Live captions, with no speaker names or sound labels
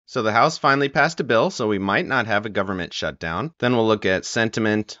So the House finally passed a bill, so we might not have a government shutdown. Then we'll look at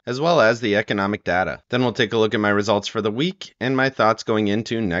sentiment as well as the economic data. Then we'll take a look at my results for the week and my thoughts going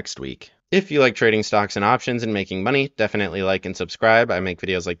into next week. If you like trading stocks and options and making money, definitely like and subscribe. I make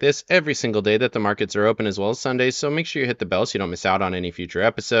videos like this every single day that the markets are open as well as Sundays, so make sure you hit the bell so you don't miss out on any future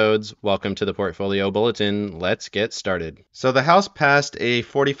episodes. Welcome to the Portfolio Bulletin. Let's get started. So the House passed a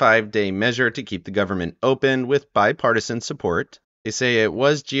 45-day measure to keep the government open with bipartisan support. They say it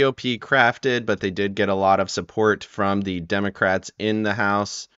was GOP crafted, but they did get a lot of support from the Democrats in the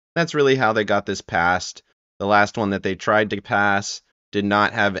House. That's really how they got this passed. The last one that they tried to pass did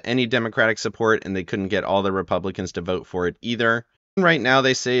not have any Democratic support, and they couldn't get all the Republicans to vote for it either. And right now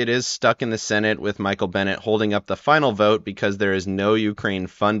they say it is stuck in the Senate with Michael Bennet holding up the final vote because there is no Ukraine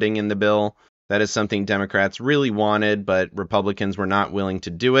funding in the bill. That is something Democrats really wanted, but Republicans were not willing to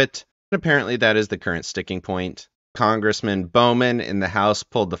do it. And apparently that is the current sticking point. Congressman Bowman in the House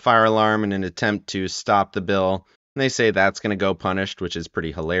pulled the fire alarm in an attempt to stop the bill, and they say that's going to go punished, which is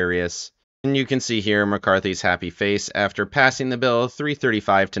pretty hilarious. And you can see here McCarthy's happy face after passing the bill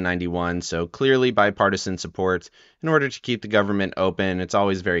 335 to 91, so clearly bipartisan support in order to keep the government open. It's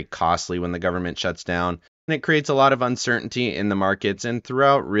always very costly when the government shuts down, and it creates a lot of uncertainty in the markets and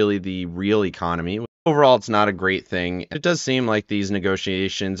throughout really the real economy. Overall, it's not a great thing. It does seem like these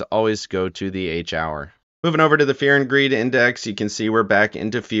negotiations always go to the H hour. Moving over to the Fear and Greed Index, you can see we're back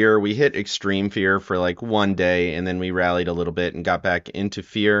into fear. We hit extreme fear for like one day, and then we rallied a little bit and got back into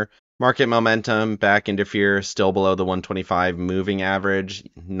fear. Market momentum back into fear, still below the 125 moving average,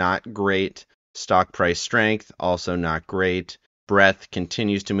 not great. Stock price strength, also not great. Breadth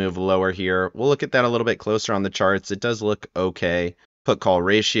continues to move lower here. We'll look at that a little bit closer on the charts. It does look okay. Put call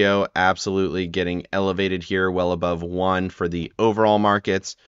ratio, absolutely getting elevated here, well above 1 for the overall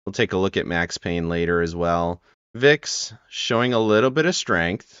markets. We'll take a look at max pain later as well. VIX showing a little bit of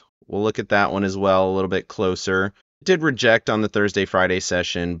strength. We'll look at that one as well a little bit closer. It did reject on the Thursday-Friday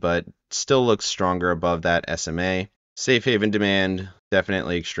session, but still looks stronger above that SMA. Safe haven demand,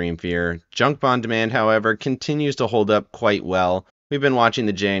 definitely extreme fear. Junk bond demand, however, continues to hold up quite well. We've been watching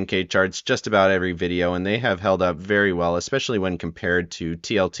the J&K charts just about every video, and they have held up very well, especially when compared to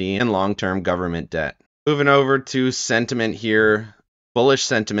TLT and long-term government debt. Moving over to sentiment here. Bullish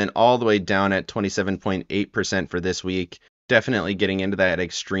sentiment all the way down at 27.8% for this week. Definitely getting into that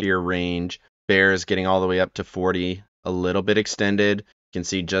extreme fear range. Bears getting all the way up to 40, a little bit extended. You can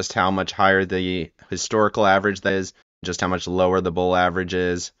see just how much higher the historical average that is, just how much lower the bull average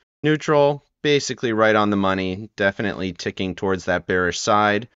is. Neutral, basically right on the money, definitely ticking towards that bearish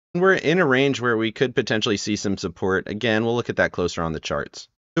side. And we're in a range where we could potentially see some support. Again, we'll look at that closer on the charts.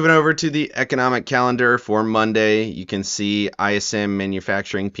 Moving over to the economic calendar for Monday, you can see ISM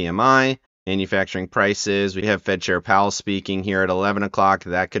manufacturing PMI. Manufacturing prices. We have Fed Chair Powell speaking here at 11 o'clock.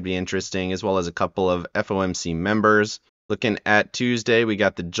 That could be interesting, as well as a couple of FOMC members. Looking at Tuesday, we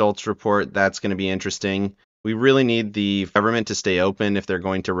got the JOLTS report. That's going to be interesting. We really need the government to stay open if they're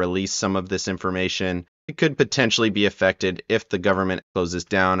going to release some of this information. It could potentially be affected if the government closes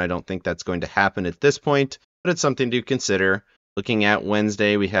down. I don't think that's going to happen at this point, but it's something to consider. Looking at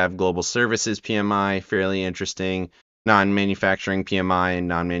Wednesday, we have Global Services PMI, fairly interesting. Non-manufacturing PMI and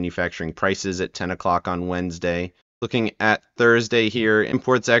non-manufacturing prices at 10 o'clock on Wednesday. Looking at Thursday here,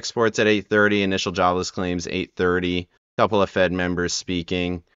 imports, exports at 8:30, initial jobless claims 8:30, couple of Fed members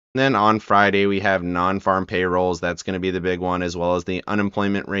speaking. And then on Friday, we have non-farm payrolls. That's going to be the big one, as well as the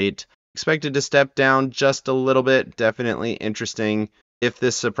unemployment rate. Expected to step down just a little bit. Definitely interesting. If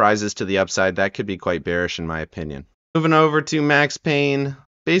this surprises to the upside, that could be quite bearish in my opinion. Moving over to max pain.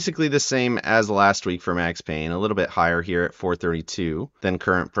 Basically the same as last week for max pain, a little bit higher here at 432 than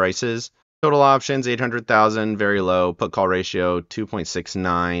current prices. Total options 800,000, very low. Put call ratio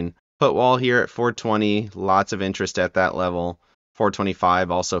 2.69. Put wall here at 420, lots of interest at that level. 425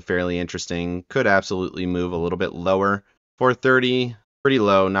 also fairly interesting, could absolutely move a little bit lower. 430 pretty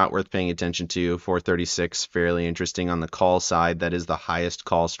low, not worth paying attention to. 436 fairly interesting on the call side, that is the highest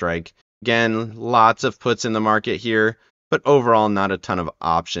call strike. Again, lots of puts in the market here. But overall, not a ton of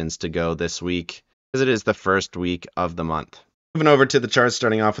options to go this week, as it is the first week of the month. Moving over to the charts,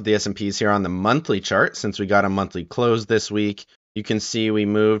 starting off with the S&Ps here on the monthly chart. Since we got a monthly close this week, you can see we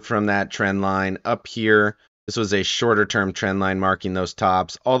moved from that trend line up here. This was a shorter term trend line marking those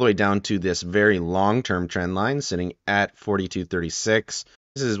tops, all the way down to this very long term trend line sitting at 42.36.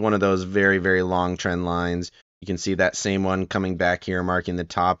 This is one of those very, very long trend lines. You can see that same one coming back here, marking the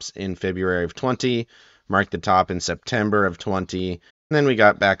tops in February of 20. Marked the top in September of 20, and then we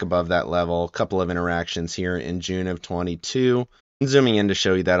got back above that level. A couple of interactions here in June of 22. And zooming in to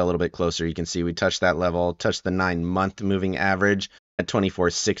show you that a little bit closer, you can see we touched that level, touched the 9-month moving average at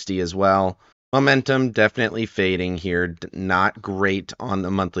 2460 as well. Momentum definitely fading here, not great on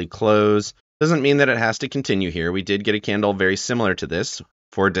the monthly close. Doesn't mean that it has to continue here. We did get a candle very similar to this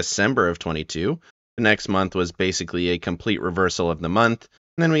for December of 22. The next month was basically a complete reversal of the month,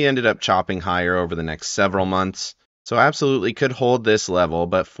 and then we ended up chopping higher over the next several months. So absolutely could hold this level,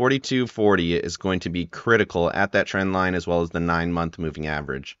 but 4240 is going to be critical at that trend line as well as the 9-month moving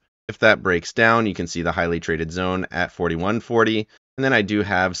average. If that breaks down, you can see the highly traded zone at 4140, and then I do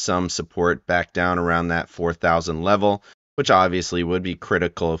have some support back down around that 4000 level, which obviously would be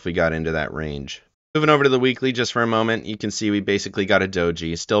critical if we got into that range. Moving over to the weekly just for a moment, you can see we basically got a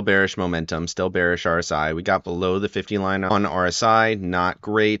doji, still bearish momentum, still bearish RSI. We got below the 50 line on RSI, not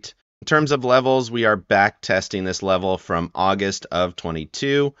great. In terms of levels, we are back testing this level from August of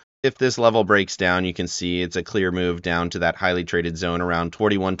 22. If this level breaks down, you can see it's a clear move down to that highly traded zone around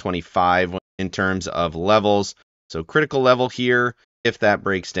 4125 in terms of levels. So critical level here. If that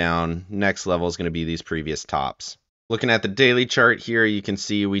breaks down, next level is going to be these previous tops. Looking at the daily chart here, you can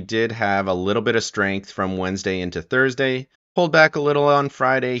see we did have a little bit of strength from Wednesday into Thursday. Pulled back a little on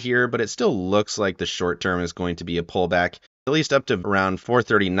Friday here, but it still looks like the short term is going to be a pullback, at least up to around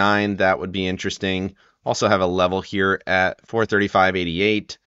 439. That would be interesting. Also have a level here at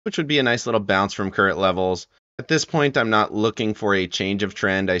 435.88, which would be a nice little bounce from current levels. At this point, I'm not looking for a change of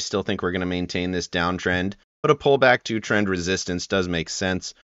trend. I still think we're going to maintain this downtrend, but a pullback to trend resistance does make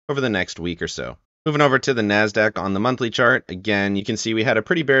sense over the next week or so. Moving over to the NASDAQ on the monthly chart, again, you can see we had a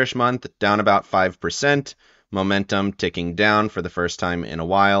pretty bearish month, down about 5%. Momentum ticking down for the first time in a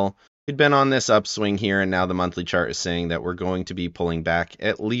while. We'd been on this upswing here, and now the monthly chart is saying that we're going to be pulling back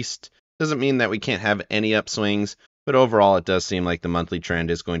at least. Doesn't mean that we can't have any upswings, but overall it does seem like the monthly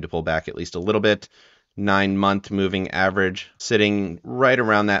trend is going to pull back at least a little bit. 9-month moving average sitting right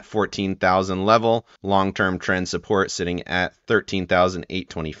around that 14,000 level. Long-term trend support sitting at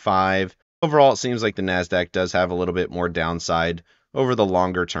 13,825. Overall, it seems like the NASDAQ does have a little bit more downside over the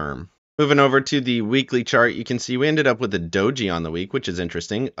longer term. Moving over to the weekly chart, you can see we ended up with a doji on the week, which is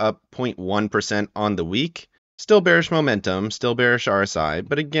interesting, up 0.1% on the week. Still bearish momentum, still bearish RSI,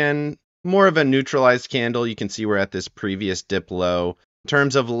 but again, more of a neutralized candle. You can see we're at this previous dip low. In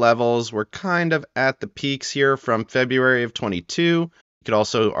terms of levels, we're kind of at the peaks here from February of 22. You could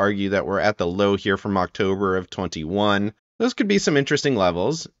also argue that we're at the low here from October of 21. Those could be some interesting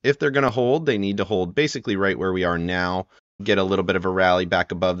levels. If they're going to hold, they need to hold basically right where we are now. Get a little bit of a rally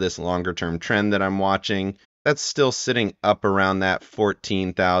back above this longer term trend that I'm watching. That's still sitting up around that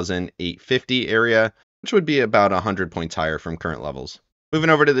 14,850 area, which would be about 100 points higher from current levels. Moving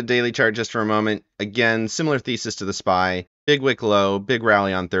over to the daily chart just for a moment. Again, similar thesis to the SPY. Big wick low, big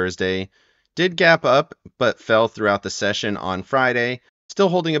rally on Thursday. Did gap up, but fell throughout the session on Friday. Still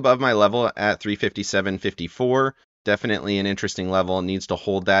holding above my level at 357.54. Definitely an interesting level. It needs to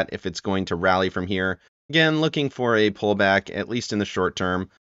hold that if it's going to rally from here. Again, looking for a pullback, at least in the short term,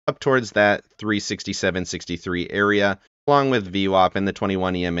 up towards that 367.63 area, along with VWAP and the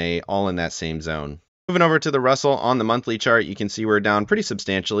 21 EMA, all in that same zone. Moving over to the Russell on the monthly chart, you can see we're down pretty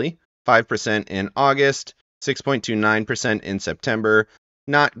substantially, 5% in August, 6.29% in September.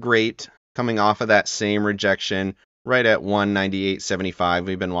 Not great, coming off of that same rejection, right at 198.75.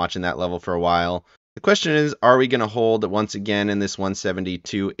 We've been watching that level for a while. The question is, are we going to hold once again in this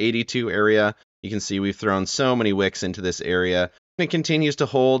 172.82 area? You can see we've thrown so many wicks into this area, and it continues to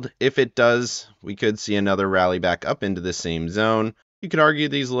hold. If it does, we could see another rally back up into the same zone. You could argue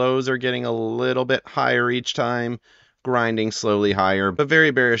these lows are getting a little bit higher each time, grinding slowly higher, but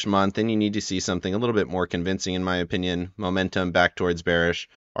very bearish month, and you need to see something a little bit more convincing in my opinion. Momentum back towards bearish,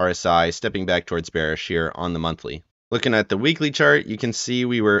 RSI stepping back towards bearish here on the monthly. Looking at the weekly chart, you can see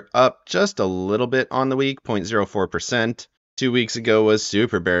we were up just a little bit on the week, 0.04%. 2 weeks ago was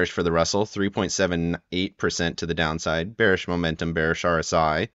super bearish for the Russell, 3.78% to the downside. Bearish momentum, bearish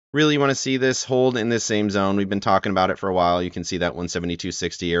RSI. Really want to see this hold in this same zone. We've been talking about it for a while. You can see that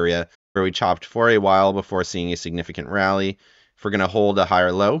 172.60 area where we chopped for a while before seeing a significant rally. If we're going to hold a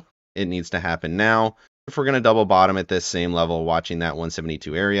higher low, it needs to happen now. If we're going to double bottom at this same level, watching that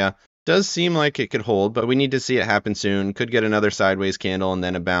 172 area, does seem like it could hold, but we need to see it happen soon. Could get another sideways candle and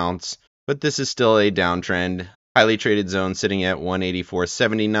then a bounce, but this is still a downtrend. Highly traded zone sitting at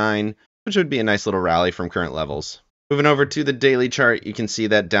 184.79, which would be a nice little rally from current levels. Moving over to the daily chart, you can see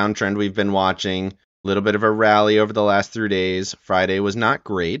that downtrend we've been watching. A little bit of a rally over the last 3 days. Friday was not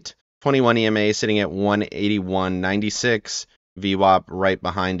great. 21 EMA sitting at 181.96. VWAP right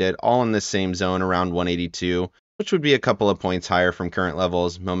behind it, all in the same zone around 182, which would be a couple of points higher from current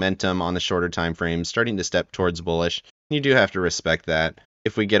levels. Momentum on the shorter time frames starting to step towards bullish. You do have to respect that.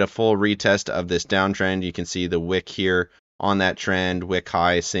 If we get a full retest of this downtrend, you can see the wick here on that trend, wick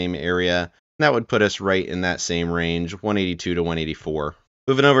high, same area. And that would put us right in that same range, 182 to 184.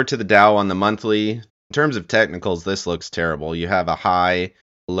 Moving over to the Dow on the monthly. In terms of technicals, this looks terrible. You have a high,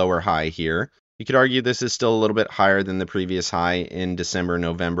 lower high here. You could argue this is still a little bit higher than the previous high in December,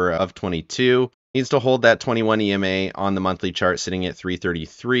 November of 22. Needs to hold that 21 EMA on the monthly chart sitting at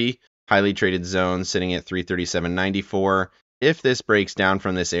 333. Highly traded zone sitting at 337.94. If this breaks down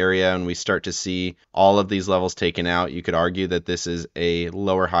from this area and we start to see all of these levels taken out, you could argue that this is a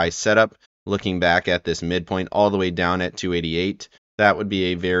lower high setup. Looking back at this midpoint all the way down at 288, that would be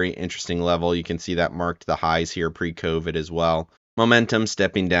a very interesting level. You can see that marked the highs here pre-COVID as well. Momentum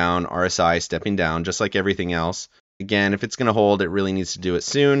stepping down, RSI stepping down, just like everything else. Again, if it's going to hold, it really needs to do it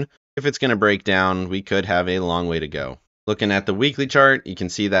soon. If it's going to break down, we could have a long way to go. Looking at the weekly chart, you can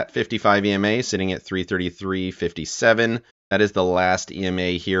see that 55 EMA sitting at 333.57. That is the last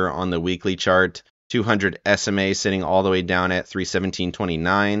EMA here on the weekly chart. 200 SMA sitting all the way down at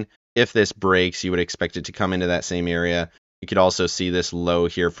 317.29. If this breaks, you would expect it to come into that same area. You could also see this low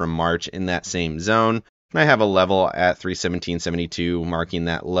here from March in that same zone. And I have a level at 317.72 marking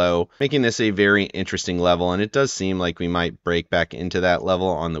that low, making this a very interesting level, and it does seem like we might break back into that level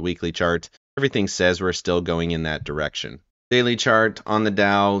on the weekly chart. Everything says we're still going in that direction. Daily chart on the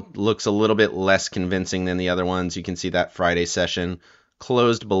Dow looks a little bit less convincing than the other ones. You can see that Friday session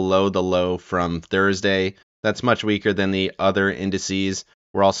closed below the low from Thursday. That's much weaker than the other indices.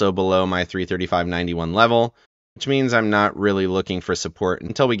 We're also below my 335.91 level, which means I'm not really looking for support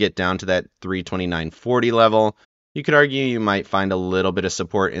until we get down to that 329.40 level. You could argue you might find a little bit of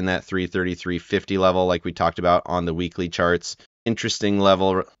support in that 333.50 level like we talked about on the weekly charts. Interesting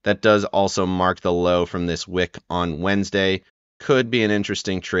level that does also mark the low from this wick on Wednesday. Could be an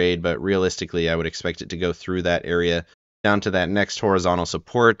interesting trade, but realistically I would expect it to go through that area down to that next horizontal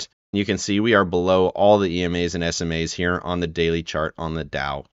support. You can see we are below all the EMAs and SMAs here on the daily chart on the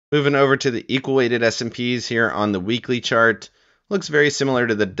Dow. Moving over to the equal weighted S&Ps here on the weekly chart. Looks very similar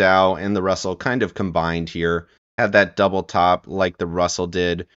to the Dow and the Russell kind of combined here. Had that double top like the Russell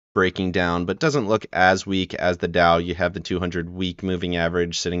did, breaking down, but doesn't look as weak as the Dow. You have the 200 week moving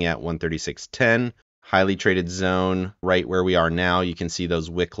average sitting at 136.10. Highly traded zone right where we are now. You can see those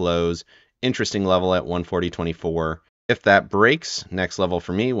wick lows. Interesting level at 140.24. If that breaks, next level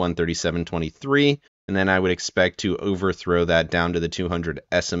for me, 137.23. And then I would expect to overthrow that down to the 200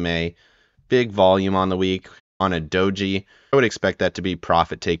 SMA. Big volume on the week on a doji. I would expect that to be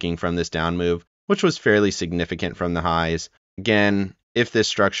profit taking from this down move, which was fairly significant from the highs. Again, if this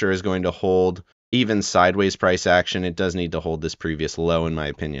structure is going to hold even sideways price action, it does need to hold this previous low in my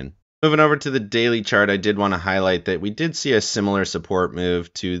opinion. Moving over to the daily chart, I did want to highlight that we did see a similar support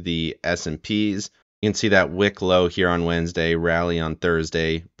move to the S&Ps. You can see that wick low here on Wednesday, rally on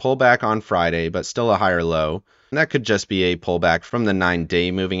Thursday, pullback on Friday, but still a higher low. And that could just be a pullback from the 9-day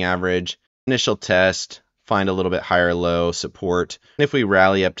moving average. Initial test, find a little bit higher low, support. And if we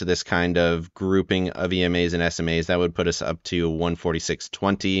rally up to this kind of grouping of EMAs and SMAs, that would put us up to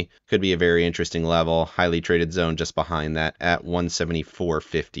 146.20. Could be a very interesting level. Highly traded zone just behind that at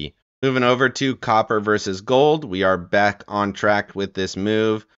 174.50. Moving over to copper versus gold, we are back on track with this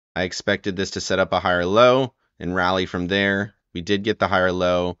move. I expected this to set up a higher low and rally from there. We did get the higher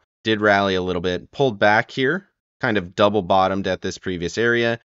low, did rally a little bit, pulled back here, kind of double bottomed at this previous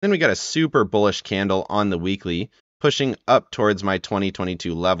area. Then we got a super bullish candle on the weekly, pushing up towards my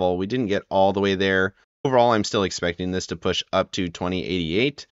 2022 level. We didn't get all the way there. Overall, I'm still expecting this to push up to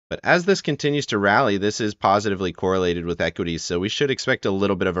 2088. But as this continues to rally, this is positively correlated with equities, so we should expect a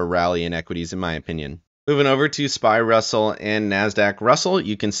little bit of a rally in equities in my opinion. Moving over to SPY Russell and NASDAQ Russell,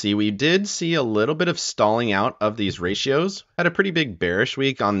 you can see we did see a little bit of stalling out of these ratios. Had a pretty big bearish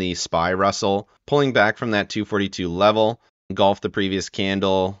week on the SPY Russell, pulling back from that 242 level, engulfed the previous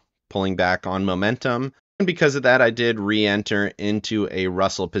candle, pulling back on momentum. And because of that, I did re-enter into a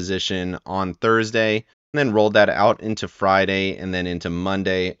Russell position on Thursday, and then rolled that out into Friday and then into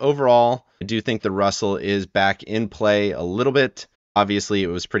Monday. Overall, I do think the Russell is back in play a little bit. Obviously, it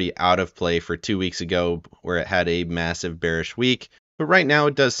was pretty out of play for 2 weeks ago where it had a massive bearish week. But right now,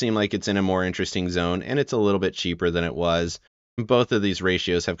 it does seem like it's in a more interesting zone, and it's a little bit cheaper than it was. Both of these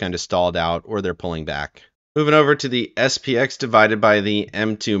ratios have kind of stalled out or they're pulling back. Moving over to the SPX divided by the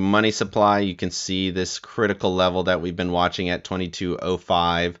M2 money supply, you can see this critical level that we've been watching at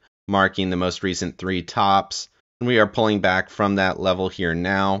 22.05, marking the most recent 3 tops. And we are pulling back from that level here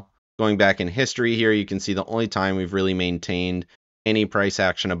now. Going back in history here, you can see the only time we've really maintained any price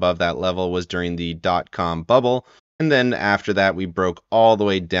action above that level was during the dot-com bubble. And then after that, we broke all the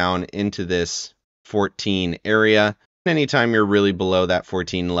way down into this 14 area. Anytime you're really below that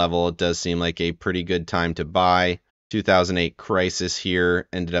 14 level, it does seem like a pretty good time to buy. 2008 crisis here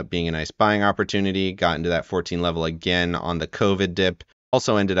ended up being a nice buying opportunity. Got into that 14 level again on the COVID dip.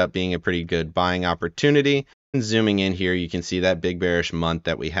 Also ended up being a pretty good buying opportunity. And zooming in here, you can see that big bearish month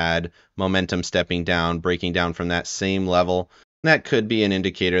that we had. Momentum stepping down, breaking down from that same level. That could be an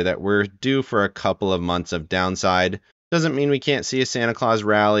indicator that we're due for a couple of months of downside. Doesn't mean we can't see a Santa Claus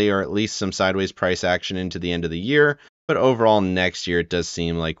rally or at least some sideways price action into the end of the year, but overall next year it does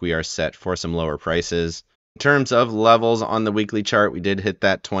seem like we are set for some lower prices. In terms of levels on the weekly chart, we did hit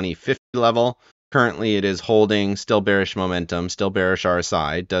that 2050 level. Currently it is holding, still bearish momentum, still bearish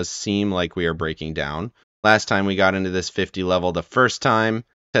RSI. It does seem like we are breaking down. Last time we got into this 50 level the first time,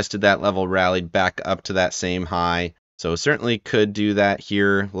 tested that level, rallied back up to that same high. So certainly could do that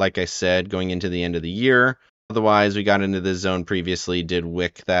here, like I said, going into the end of the year. Otherwise, we got into this zone previously, did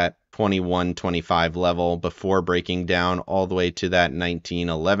wick that 2125 level before breaking down all the way to that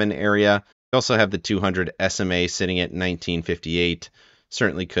 1911 area. We also have the 200 SMA sitting at 1958.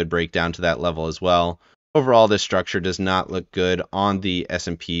 Certainly could break down to that level as well. Overall, this structure does not look good on the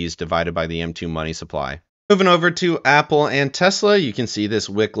S&Ps divided by the M2 money supply. Moving over to Apple and Tesla, you can see this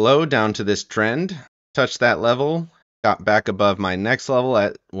wick low down to this trend. Touched that level, got back above my next level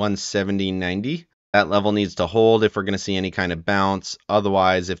at 170.90. That level needs to hold if we're going to see any kind of bounce.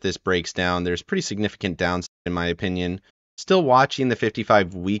 Otherwise, if this breaks down, there's pretty significant downside in my opinion. Still watching the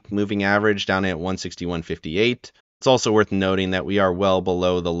 55-week moving average down at 161.58. It's also worth noting that we are well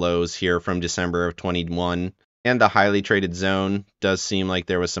below the lows here from December of 21. And the highly traded zone does seem like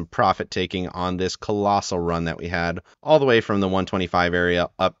there was some profit taking on this colossal run that we had all the way from the 125 area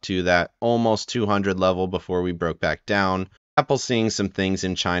up to that almost 200 level before we broke back down. Apple's seeing some things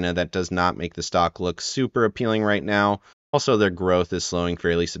in China that does not make the stock look super appealing right now. Also, their growth is slowing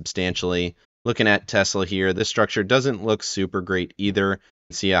fairly substantially. Looking at Tesla here, this structure doesn't look super great either. You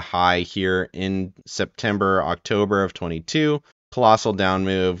can see a high here in September, October of 22. Colossal down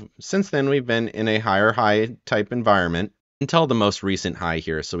move. Since then, we've been in a higher high type environment until the most recent high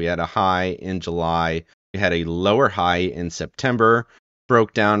here. So we had a high in July. We had a lower high in September.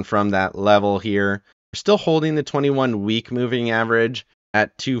 Broke down from that level here. We're still holding the 21-week moving average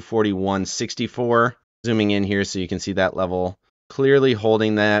at 241.64. Zooming in here so you can see that level. Clearly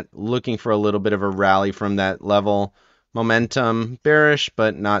holding that, looking for a little bit of a rally from that level. Momentum, bearish,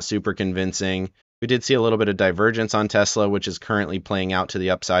 but not super convincing. We did see a little bit of divergence on Tesla, which is currently playing out to the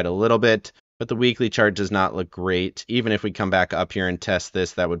upside a little bit, but the weekly chart does not look great. Even if we come back up here and test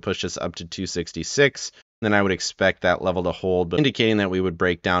this, that would push us up to 266. Then I would expect that level to hold, but indicating that we would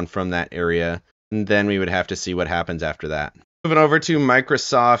break down from that area. And then we would have to see what happens after that. Moving over to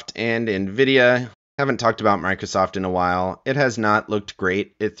Microsoft and NVIDIA. Haven't talked about Microsoft in a while. It has not looked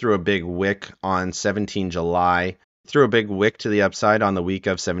great. It threw a big wick on 17 July. Threw a big wick to the upside on the week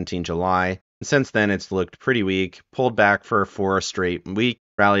of 17 July. And since then, it's looked pretty weak. Pulled back for 4 straight weeks.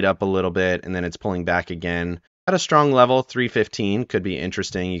 Rallied up a little bit, and then it's pulling back again. At a strong level, 315 could be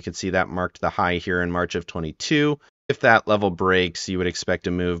interesting. You can see that marked the high here in March of 22. If that level breaks, you would expect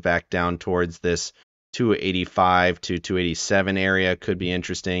to move back down towards this 285 to 287 area. Could be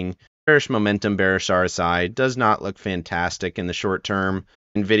interesting. Bearish momentum, bearish RSI. Does not look fantastic in the short term.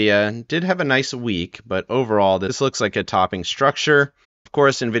 NVIDIA did have a nice week, but overall, this looks like a topping structure. Of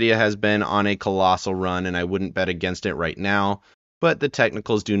course, NVIDIA has been on a colossal run, and I wouldn't bet against it right now, but the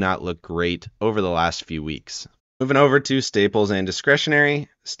technicals do not look great over the last few weeks. Moving over to staples and discretionary.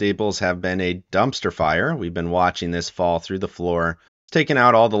 Staples have been a dumpster fire. We've been watching this fall through the floor. It's taken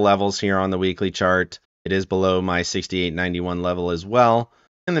out all the levels here on the weekly chart. It is below my 68.91 level as well.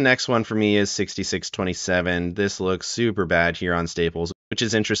 And the next one for me is 66.27. This looks super bad here on staples, which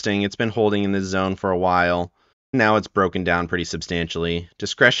is interesting. It's been holding in this zone for a while. Now it's broken down pretty substantially.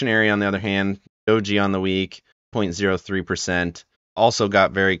 Discretionary, on the other hand, doji on the week, 0.03%. Also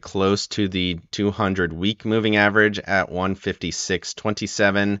got very close to the 200-week moving average at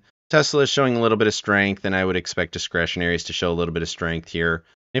 156.27. Tesla is showing a little bit of strength, and I would expect discretionaries to show a little bit of strength here.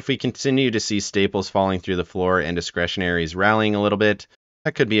 If we continue to see staples falling through the floor and discretionaries rallying a little bit,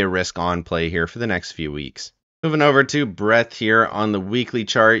 that could be a risk on play here for the next few weeks. Moving over to breadth here on the weekly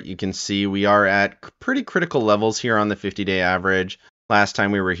chart, you can see we are at pretty critical levels here on the 50-day average. Last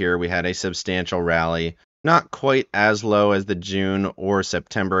time we were here, we had a substantial rally. Not quite as low as the June or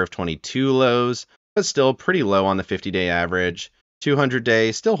September of 22 lows, but still pretty low on the 50-day average.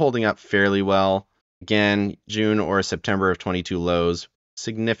 200-day still holding up fairly well. Again, June or September of 22 lows,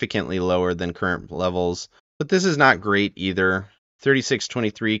 significantly lower than current levels, but this is not great either.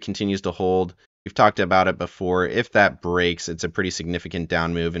 36.23 continues to hold. We've talked about it before. If that breaks, it's a pretty significant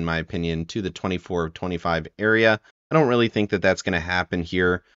down move, in my opinion, to the 24.25 area. I don't really think that that's going to happen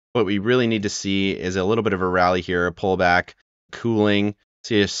here. What we really need to see is a little bit of a rally here, a pullback, cooling,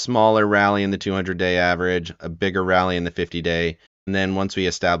 see a smaller rally in the 200-day average, a bigger rally in the 50-day, and then once we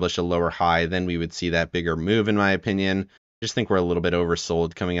establish a lower high, then we would see that bigger move, in my opinion. I just think we're a little bit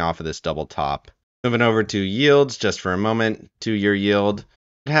oversold coming off of this double top. Moving over to yields just for a moment, 2-year yield.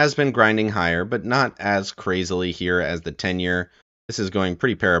 It has been grinding higher, but not as crazily here as the 10-year. This is going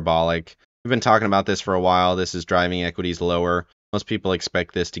pretty parabolic. We've been talking about this for a while. This is driving equities lower. Most people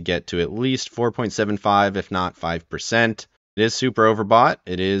expect this to get to at least 4.75, if not 5%. It is super overbought.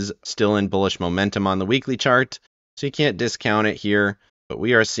 It is still in bullish momentum on the weekly chart, so you can't discount it here. But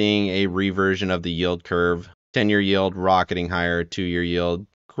we are seeing a reversion of the yield curve. 10-year yield rocketing higher, 2-year yield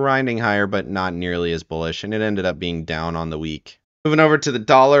grinding higher, but not nearly as bullish, and it ended up being down on the week. Moving over to the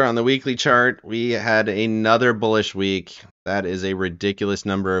dollar on the weekly chart, we had another bullish week. That is a ridiculous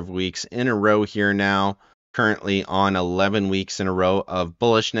number of weeks in a row here now. Currently on 11 weeks in a row of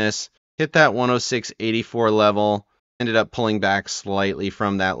bullishness. Hit that 106.84 level. Ended up pulling back slightly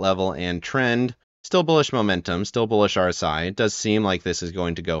from that level and trend. Still bullish momentum, still bullish RSI. It does seem like this is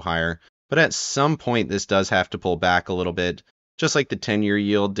going to go higher. But at some point, this does have to pull back a little bit. Just like the 10-year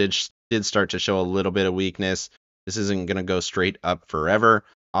yield did start to show a little bit of weakness. This isn't going to go straight up forever.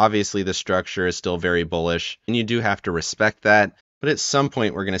 Obviously, the structure is still very bullish, and you do have to respect that. But at some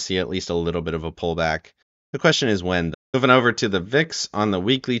point, we're going to see at least a little bit of a pullback. The question is when. Moving over to the VIX on the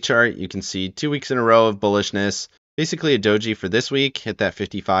weekly chart, you can see 2 weeks in a row of bullishness. Basically a doji for this week, hit that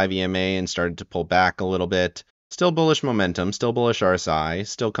 55 EMA and started to pull back a little bit. Still bullish momentum, still bullish RSI,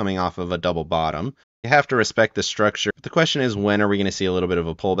 still coming off of a double bottom. You have to respect the structure. But the question is, when are we going to see a little bit of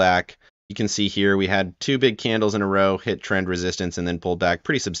a pullback? You can see here we had 2 big candles in a row, hit trend resistance, and then pulled back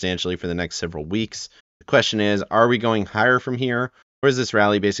pretty substantially for the next several weeks. The question is, are we going higher from here? Or is this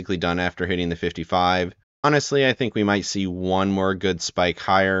rally basically done after hitting the 55? Honestly, I think we might see one more good spike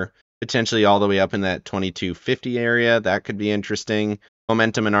higher, potentially all the way up in that 2250 area. That could be interesting.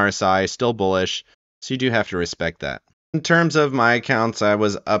 Momentum in RSI still bullish, so you do have to respect that. In terms of my accounts, I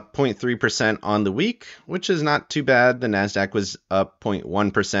was up 0.3% on the week, which is not too bad. The NASDAQ was up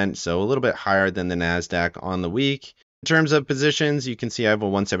 0.1%, so a little bit higher than the NASDAQ on the week. In terms of positions, you can see I have a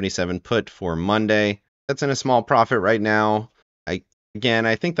 177 put for Monday. That's in a small profit right now. Again,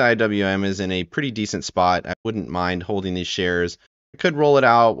 I think the IWM is in a pretty decent spot. I wouldn't mind holding these shares. I could roll it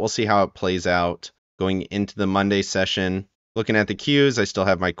out. We'll see how it plays out going into the Monday session. Looking at the Qs, I still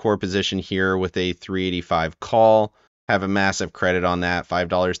have my core position here with a 385 call. Have a massive credit on that,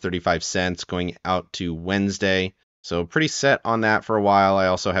 $5.35 going out to Wednesday. So pretty set on that for a while. I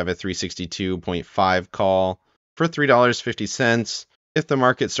also have a 362.5 call for $3.50. If the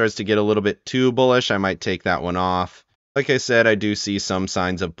market starts to get a little bit too bullish, I might take that one off. Like I said, I do see some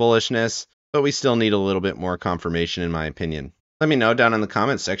signs of bullishness, but we still need a little bit more confirmation in my opinion. Let me know down in the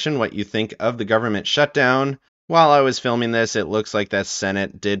comments section what you think of the government shutdown. While I was filming this, it looks like that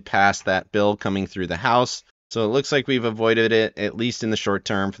Senate did pass that bill coming through the House. So it looks like we've avoided it, at least in the short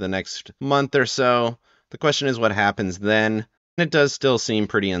term, for the next month or so. The question is what happens then. And it does still seem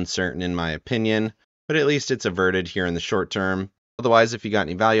pretty uncertain in my opinion, but at least it's averted here in the short term. Otherwise, if you got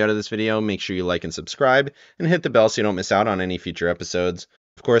any value out of this video, make sure you like and subscribe, and hit the bell so you don't miss out on any future episodes.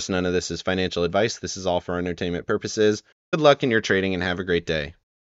 Of course, none of this is financial advice. This is all for entertainment purposes. Good luck in your trading and have a great day.